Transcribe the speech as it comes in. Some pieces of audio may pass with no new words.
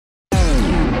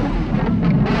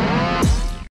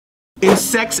In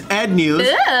sex ed news,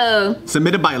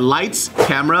 submitted by Lights,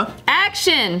 Camera,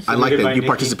 Action. I like that you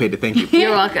participated. Thank you.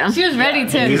 You're welcome. She was ready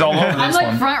to. He's all over this I'm like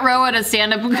one. front row at a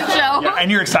stand-up show. Yeah,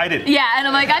 and you're excited. Yeah, and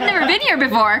I'm like, I've never been here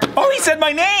before. Oh, he said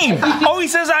my name. Oh, he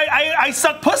says I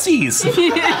suck pussies. Suck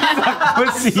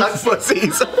pussies. Suck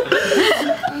pussies.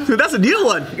 Dude, that's a new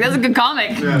one. That's a good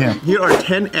comic. Yeah. Here are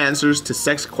 10 answers to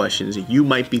sex questions you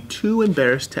might be too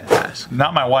embarrassed to ask.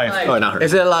 Not my wife. Oh, not her.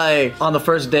 Is it like on the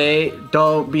first date,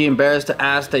 don't be embarrassed to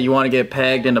ask that you want to get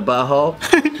pegged in the butthole?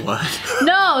 What?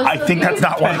 No. I think that's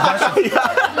not one of the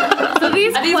questions. So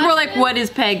these were like, what is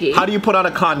Peggy? How do you put on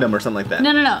a condom or something like that?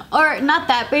 No. Or not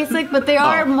that basic, but they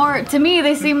are more, to me,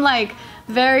 they seem like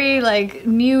very like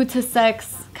new to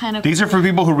sex kind of. These are for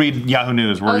people who read Yahoo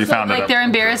News, where you found like it. they're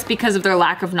embarrassed because of their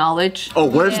lack of knowledge. Oh,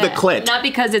 where's the clit? Not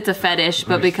because it's a fetish,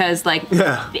 but because like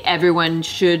everyone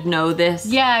should know this.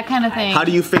 Yeah, kind of thing. How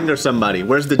do you finger somebody?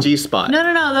 Where's the G spot? No.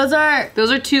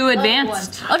 Those are too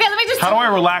advanced. Okay, let me just. How do I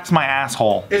relax my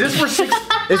asshole? Is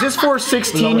this for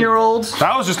 16-year-olds?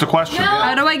 That was just a question.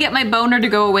 How do I get my boner to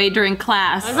go away during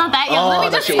class? It's not that young. Let me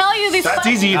just tell you these. That's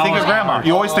easy. You think of grandma.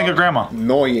 You always think of grandma.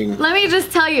 Annoying. Let me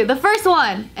just tell you the first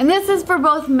one, and this is for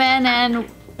both men and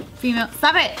female.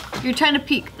 Stop it! You're trying to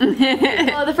peek.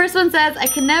 Oh, the first one says, I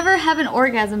can never have an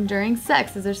orgasm during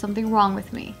sex. Is there something wrong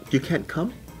with me? You can't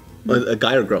come? A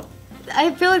guy or girl?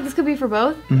 I feel like this could be for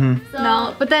both.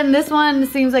 No, but then this one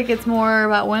seems like it's more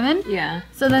about women. Yeah.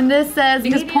 So then this says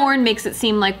Because porn makes it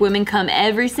seem like women come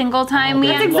every single time we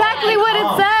That's exactly what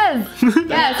it says.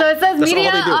 Yeah, so it says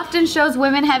media often shows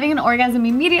women having an orgasm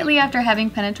immediately after having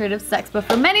penetrative sex, but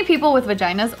for many people with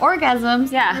vaginas,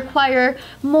 orgasms require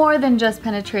more than just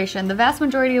penetration. The vast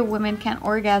majority of women can't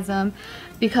orgasm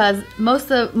because most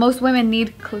women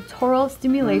need clitoral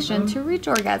stimulation to reach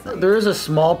orgasm. There is a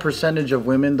small percentage of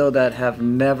women though that have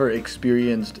never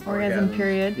experienced Orgasm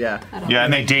period. Yeah. Yeah,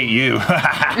 and they date you.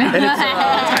 That's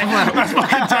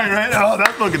fucking tight, right? Oh,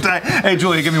 that's fucking tight. Hey,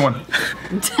 Julia, give me one.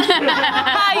 You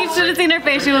should have seen her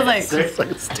face. She was like,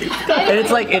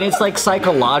 And it's like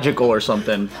psychological or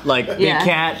something. Like they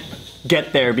can't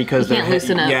get there because they can't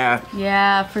loosen up.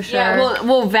 Yeah, for sure. Yeah,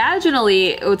 well,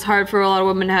 vaginally, it's hard for a lot of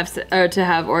women to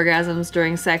have orgasms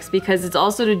during sex because it's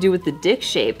also to do with the dick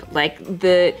shape. Like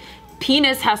the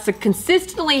penis has to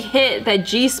consistently hit that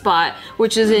G spot,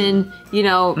 which is in,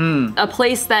 a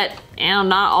place that,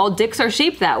 not all dicks are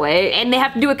shaped that way, and they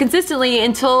have to do it consistently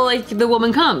until like the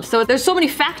woman comes. So there's so many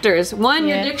factors. 1,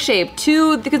 your dick shape.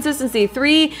 2, the consistency.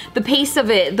 3, the pace of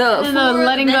it. The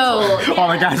letting go.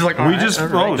 Oh, the guy's like, we just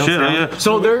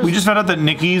found out that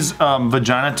Nikki's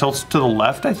vagina tilts to the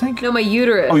left, I think. No, my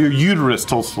uterus. Oh, your uterus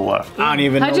tilts to the left. I don't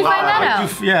even How'd you find that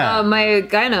out? Yeah. My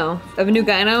gyno. I have a new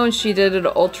gyno, and she did an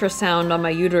ultrasound on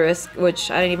my uterus,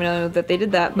 which I didn't even know that they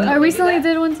did that. But I recently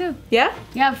did one too. Yeah?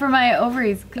 Yeah, for my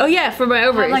ovaries. Oh yeah, for my I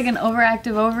ovaries. had like an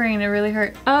overactive ovary and it really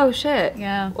hurt. Oh shit.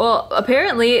 Yeah. Well,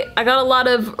 apparently I got a lot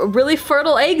of really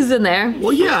fertile eggs in there.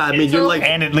 Well, yeah, I mean, you're like...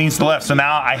 And it leans to the left, so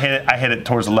now I hit it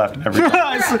towards the left every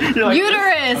time.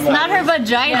 Uterus, not her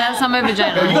vagina. Yeah, that's not my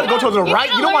vagina. You gotta go towards the right.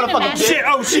 You don't want to fucking... Shit,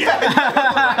 oh shit.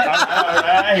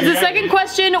 The second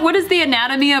question, what is the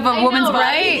anatomy of a woman's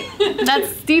right?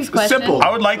 That's Steve's question. Simple. I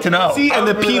would like to know. See, and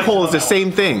the pee hole is the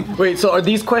same thing. Wait, so are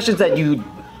these questions that you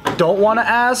don't want to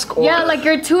ask? Or? Yeah, like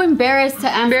you're too embarrassed to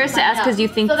ask. Embarrassed to ask because you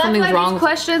think something's why wrong. These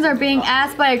questions are being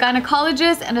asked by a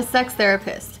gynecologist and a sex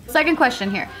therapist. Second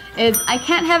question here is, I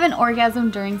can't have an orgasm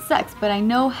during sex, but I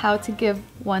know how to give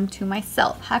one to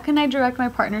myself. How can I direct my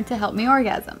partner to help me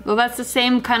orgasm? Well, that's the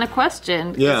same kind of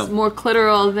question. Yeah. It's more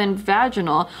clitoral than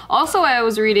vaginal. Also, I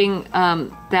was reading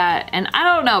that, and I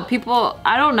don't know,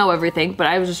 I don't know everything, but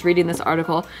I was just reading this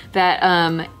article that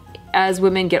as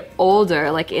women get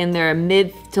older, like in their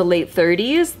mid to late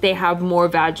 30s, they have more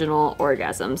vaginal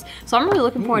orgasms. So I'm really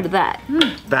looking forward to that.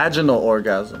 Vaginal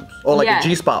orgasms. Oh, like a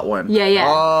G-spot one. Yeah,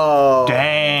 yeah. Oh.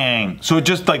 Dang. So it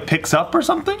just like picks up or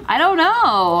something? I don't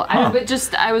know.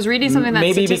 I was reading something that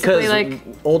maybe statistically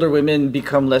because older women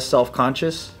become less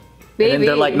self-conscious. Maybe. And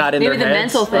they're like not in Maybe their the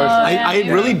heads. mental thing. I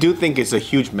really do think it's a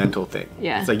huge mental thing.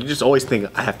 Yeah. It's like you just always think,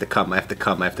 I have to come, I have to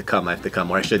come, I have to come, I have to come,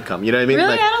 or I should come. You know what I mean?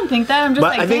 Really? Like, I don't think that. I'm just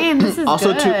but like, I think damn, this is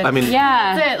also good. too, I mean,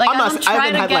 yeah. That's it. Like, I don't try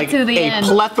haven't to had get like to the a end.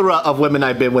 plethora of women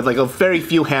I've been with, like a very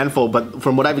few handful, but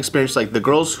from what I've experienced, like the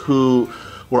girls who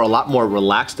were a lot more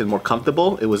relaxed and more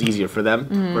comfortable, it was easier for them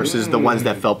versus the ones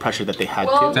that felt pressure that they had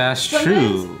to. That's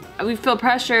true. We feel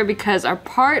pressure because our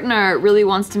partner really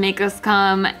wants to make us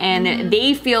come, and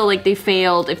they feel like they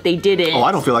failed if they didn't. Oh,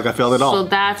 I don't feel like I failed at all. So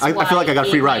that's I feel like I got a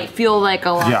free ride. I feel like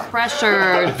a lot of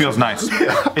pressure. It feels nice.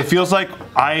 It feels like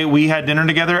we had dinner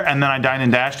together and then I dined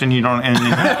and dashed and you don't. And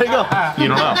there you go. You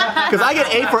don't know. Because I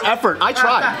get A for effort. I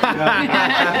tried.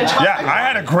 Yeah, I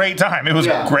had a great time. It was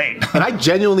great. And I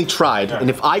genuinely tried.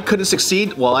 And if I couldn't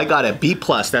succeed, well, I got a B+.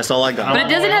 That's all I got. But it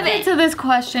doesn't have to this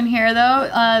question here, though.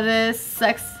 The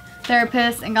sex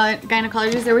therapists and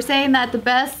gynecologists, they were saying that the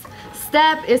best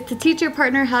step is to teach your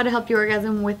partner how to help you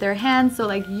orgasm with their hands. So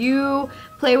like you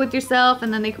play with yourself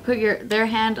and then they can put their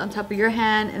hand on top of your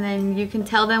hand and then you can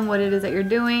tell them what it is that you're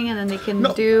doing and then they can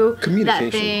do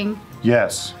that thing.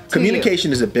 Yes.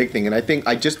 Communication is a big thing, and I think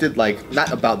I just did like,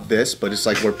 not about this, but it's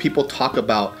like where people talk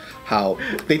about how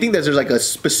they think that there's like a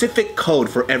specific code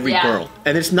for every girl,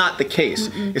 and it's not the case.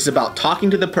 It's about talking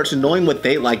to the person, knowing what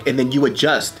they like, and then you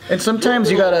adjust. And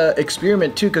sometimes you gotta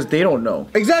experiment too, because they don't know.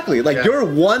 Exactly, like your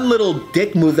one little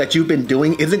dick move that you've been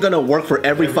doing isn't gonna work for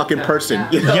every fucking person.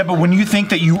 You know? Yeah, but when you think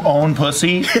that you own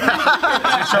pussy, which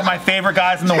are my favorite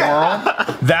guys in the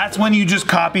world, that's when you just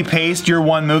copy paste your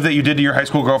one move that you did to your high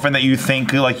school girlfriend that you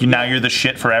think like now you're the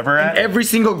shit forever at. Every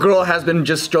single girl has been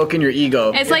just stroking your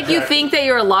ego. It's like you think that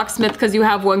you're a locksmith because you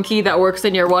have one key that works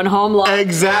in your one home lock.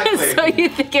 Exactly. So you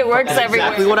think it works everywhere.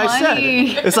 Exactly what I said.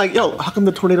 It's like, yo, how come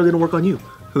the tornado didn't work on you?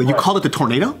 You called it the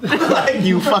tornado? Like,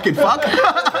 you fucking fuck?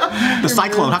 The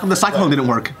cyclone, how come the cyclone didn't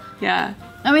work? Yeah.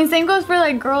 I mean, same goes for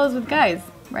like girls with guys,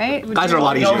 right? Guys are a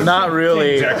lot easier. Not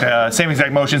really. Same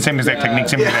exact motion, same exact technique,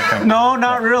 same exact thing. No,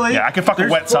 not really. Yeah, I can fuck a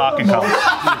wet sock and come.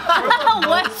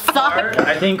 What sock?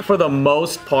 I think for the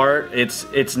most part,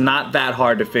 it's not that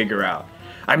hard to figure out.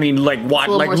 I mean, like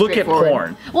look at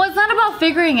porn. Well, it's not about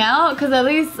figuring out, because at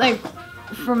least like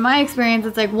from my experience,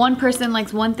 it's like one person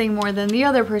likes one thing more than the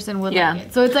other person would like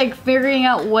it. So it's like figuring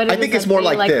out what it is. I think it's more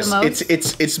like this.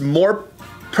 It's more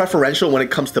preferential when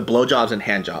it comes to blowjobs and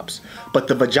hand jobs. But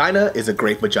the vagina is a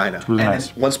great vagina.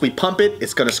 Nice. Once we pump it,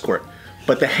 it's gonna squirt.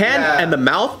 But the hand and the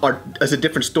mouth is a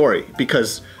different story,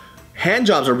 because hand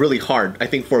jobs are really hard, I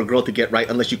think, for a girl to get right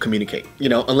unless you communicate. You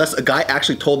know, unless a guy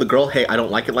actually told the girl, hey, I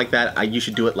don't like it like that, you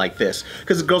should do it like this.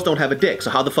 Because girls don't have a dick,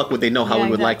 so how the fuck would they know how we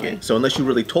would like it? So unless you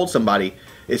really told somebody,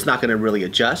 it's not gonna really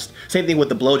adjust. Same thing with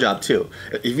the blowjob too.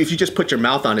 If you just put your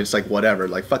mouth on it, it's like whatever,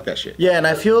 like fuck that shit. Yeah, and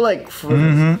I feel like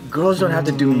girls don't have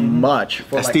to do much.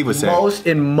 For As Steve was saying.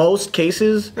 In most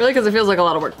cases. Really, because it feels like a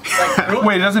lot of work.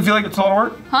 Wait, it doesn't feel like it's a lot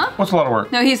of work? Huh? What's a lot of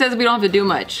work? No, he says we don't have to do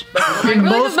much. In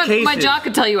most cases. My jaw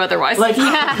could tell you otherwise. Like,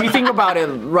 if you think about it,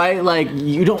 right? Like,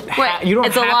 you don't have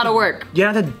it's a lot of work. You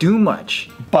don't have to do much.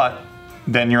 But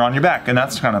then you're on your back, and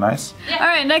that's kind of nice. All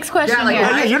right, next question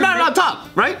here. You're not on top,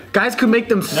 right? Guys could make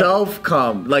themselves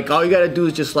come. Like, all you gotta do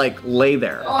is just like lay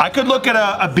there. I could look at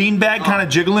a beanbag kind of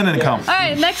jiggling and come. All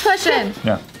right, next question.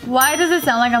 Yeah. Why does it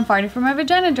sound like I'm farting from my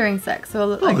vagina during sex?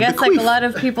 So I guess like a lot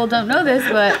of people don't know this,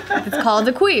 but it's called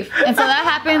a queef. And so that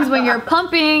happens when you're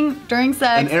pumping during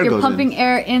sex, you're pumping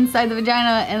air inside the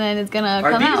vagina and then it's gonna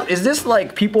come out. Is this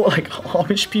like people, like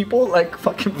Amish people, like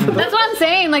fucking for That's what I'm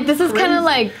saying, like this is kind of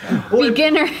like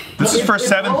beginner. This is for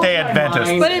Seventh-day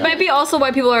Adventists. But it might be also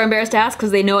why people are embarrassed to ask because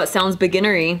they know it sounds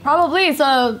beginnery. Probably,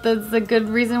 so that's a good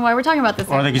reason why we're talking about this.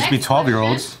 Or they could just be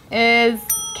 12-year-olds.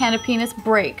 Can a penis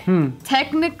break?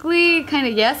 Technically, kind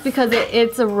of yes, because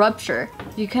it's a rupture.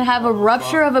 You can have a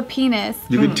rupture of a penis.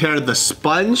 You could tear the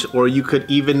sponge, or you could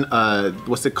even,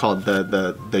 what's it called?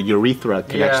 The urethra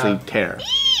can actually tear.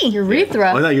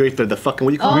 Urethra? Oh, not urethra, the fucking,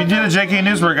 what do you call it? We did a JK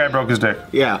News where a guy broke his dick.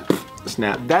 Yeah,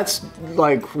 snap. That's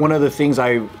like one of the things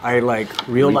I like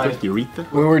realized Urethra?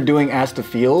 when we were doing Ask the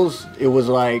Feels. It was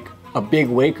like a big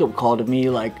wake-up call to me,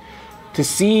 like to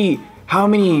see how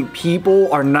many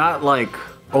people are not like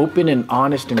open and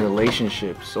honest in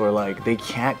relationships, or like they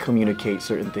can't communicate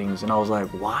certain things, and I was like,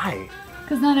 why?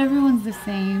 Because not everyone's the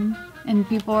same, and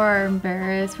people are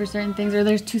embarrassed for certain things, or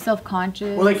they're too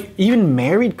self-conscious. Well, like even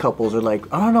married couples are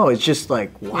like, I don't know, it's just like,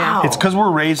 wow. It's because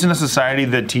we're raised in a society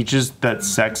that teaches that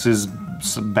sex is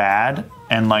bad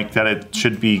and like that it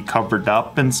should be covered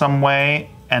up in some way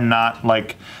and not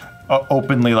like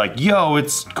openly like, yo,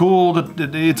 it's cool,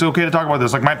 it's okay to talk about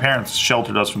this. Like my parents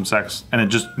sheltered us from sex, and it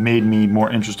just made me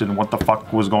more interested in what the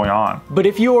fuck was going on. But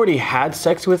if you already had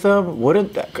sex with them,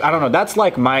 wouldn't that, I don't know, that's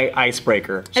like my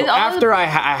icebreaker. So after I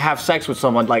have sex with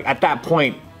someone, like at that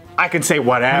point, I can say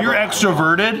whatever. You're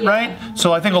extroverted, right?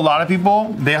 So I think a lot of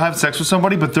people, they have sex with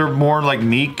somebody, but they're more like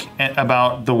meek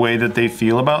about the way that they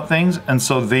feel about things, and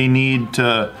so they need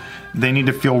to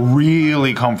feel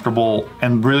really comfortable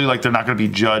and really like they're not going to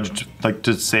be judged, like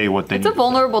to say what they. It's a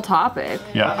vulnerable topic.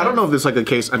 Yeah. I don't know if this is like a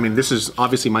case. I mean, this is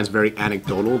obviously mine's very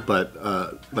anecdotal, but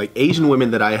like Asian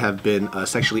women that I have been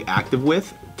sexually active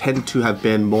with tend to have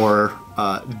been more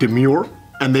demure,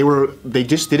 and they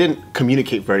just didn't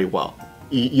communicate very well.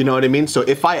 You know what I mean? So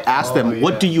if I ask them,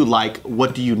 what do you like,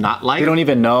 what do you not like? They don't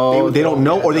even know. They don't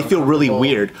know, or they feel really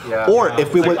weird. Yeah. Or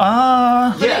if we would,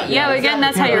 Yeah, again,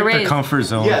 that's how you're raised. The comfort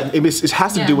zone. yeah, it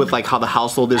has to do with like how the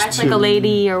household is Act too. like a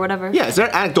lady or whatever. Yeah, it's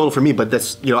very anecdotal for me, but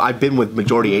that's, you know, I've been with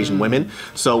majority Asian women.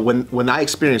 So when I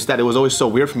experienced that, it was always so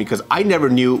weird for me because I never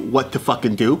knew what to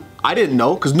fucking do. I didn't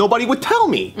know because nobody would tell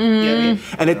me.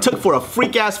 And it took for a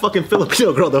freak ass fucking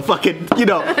Filipino girl to fucking, you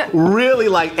know, really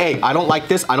like, hey, I don't like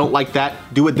this, I don't like that,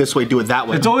 do it this way, do it that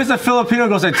way. It's always the Filipino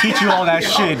girls that teach you all that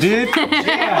shit, dude.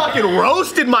 Fucking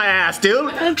roasted my ass,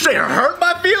 dude. Straight hurt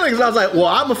my feelings. I was like, well,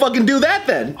 I'm gonna fucking do that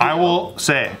then. I will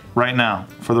say right now,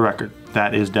 for the record,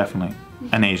 that is definitely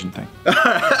an Asian thing.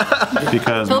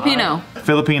 Because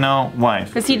Filipino wife.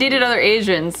 Because he dated other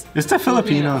Asians. It's the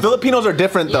Filipinos. Filipinos are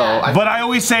different though. Yeah. But I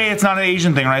always say it's not an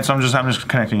Asian thing, right? So I'm just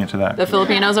connecting it to that. The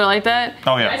Filipinos are like that?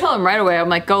 Oh, yeah. I tell them right away, I'm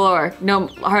like, go lower. No,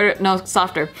 harder, no,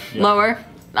 softer. Lower,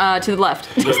 to the left.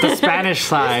 It's the Spanish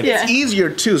side. Yeah. It's easier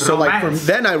too. So like from Romance.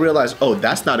 then I realized, oh,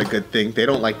 that's not a good thing. They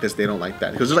don't like this, they don't like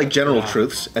that. Because there's like general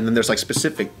truths and then there's like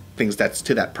specific things that's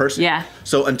to that person. Yeah.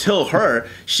 So until her,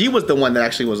 she was the one that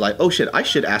actually was like, oh shit, I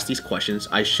should ask these questions.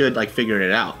 I should like figure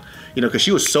it out. You know, because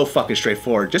she was so fucking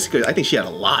straightforward. Just because I think she had a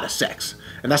lot of sex.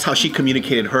 And that's how she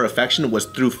communicated her affection was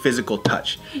through physical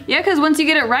touch. Yeah, because once you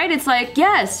get it right, it's like,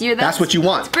 yes, That's what you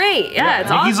want. It's great. Yeah,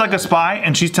 it's awesome. He's like a spy,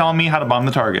 and she's telling me how to bomb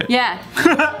the target. Yeah.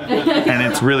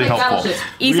 And it's really helpful.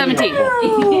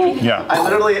 E17. Yeah.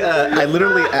 I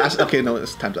literally asked, okay, no,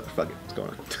 it's time's up. Fuck it, what's going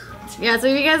on? Yeah, so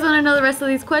if you guys want to know the rest of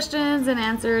these questions and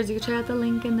answers, you can check out the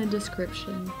link in the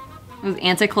description. It was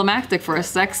anticlimactic for a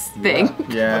sex thing.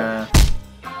 Yeah.